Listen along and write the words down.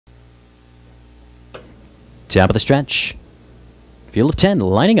Top of the stretch. Field of 10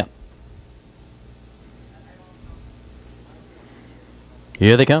 lining up.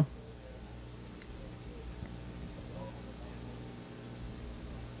 Here they come.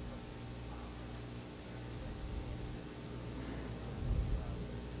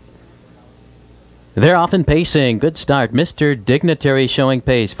 They're often pacing. Good start. Mr. Dignitary showing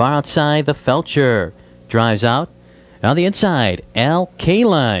pace. Far outside the Felcher. Drives out. On the inside, Al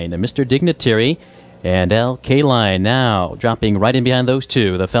Kaline. Mr. Dignitary and Al Kaline now dropping right in behind those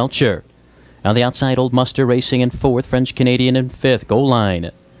two. The Felcher. On the outside, Old Muster racing in fourth. French Canadian in fifth. Goal line.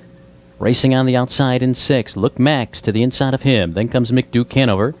 Racing on the outside in sixth. Look Max to the inside of him. Then comes McDuke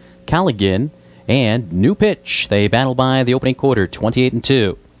Hanover, Callaghan, and New Pitch. They battle by the opening quarter,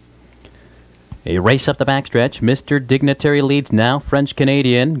 28-2. A race up the backstretch. Mr. Dignitary leads now. French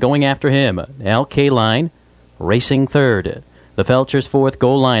Canadian going after him. Al Kaline racing third. The Felcher's fourth.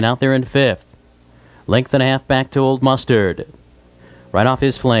 Goal line out there in fifth. Length and a half back to Old Mustard. Right off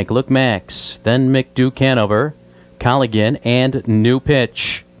his flank, Look Max. Then McDuke Hanover, Callaghan, and New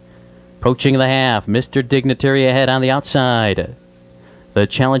Pitch. Approaching the half, Mr. Dignitary ahead on the outside. The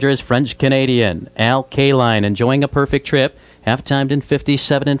challenger is French Canadian. Al Kaline enjoying a perfect trip. Half-timed in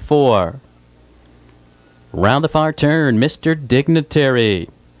 57-4. Round the far turn, Mr. Dignitary.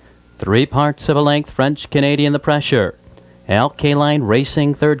 3 parts of a length, French Canadian the pressure. Al Kaline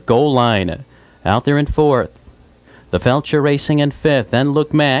racing third. Goal line. Out there in fourth. The Felcher racing in fifth. Then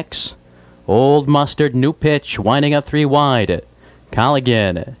Look Max. Old Mustard, New Pitch winding up 3 wide.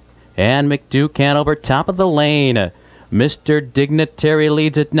 Callaghan and McDuke Hanover top of the lane. Mr. Dignitary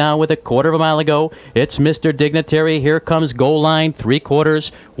leads it now with a quarter of a mile ago. It's Mr. Dignitary. Here comes goal line.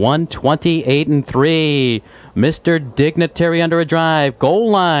 3/4. 1:28-3. Mr. Dignitary under a drive.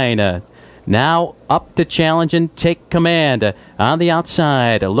 Goal line. Now up to challenge and take command. On the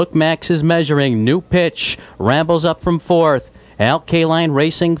outside, Look Max is measuring. New Pitch rambles up from fourth. Al Kaline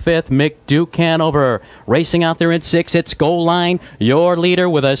racing fifth. McDuke Hanover racing out there in sixth. It's goal line. Your leader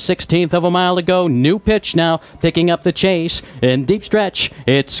with a 1/16 of a mile to go. New Pitch now picking up the chase. In deep stretch,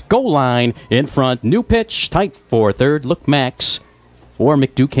 it's goal line in front. New Pitch tight for third. Look Max or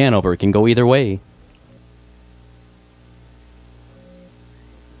McDuke Hanover can go either way.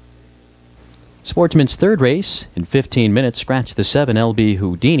 Sportsman's third race in 15 minutes. Scratch the 7 LB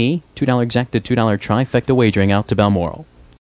Houdini. $2 exacted, $2 trifecta wagering out to Balmoral.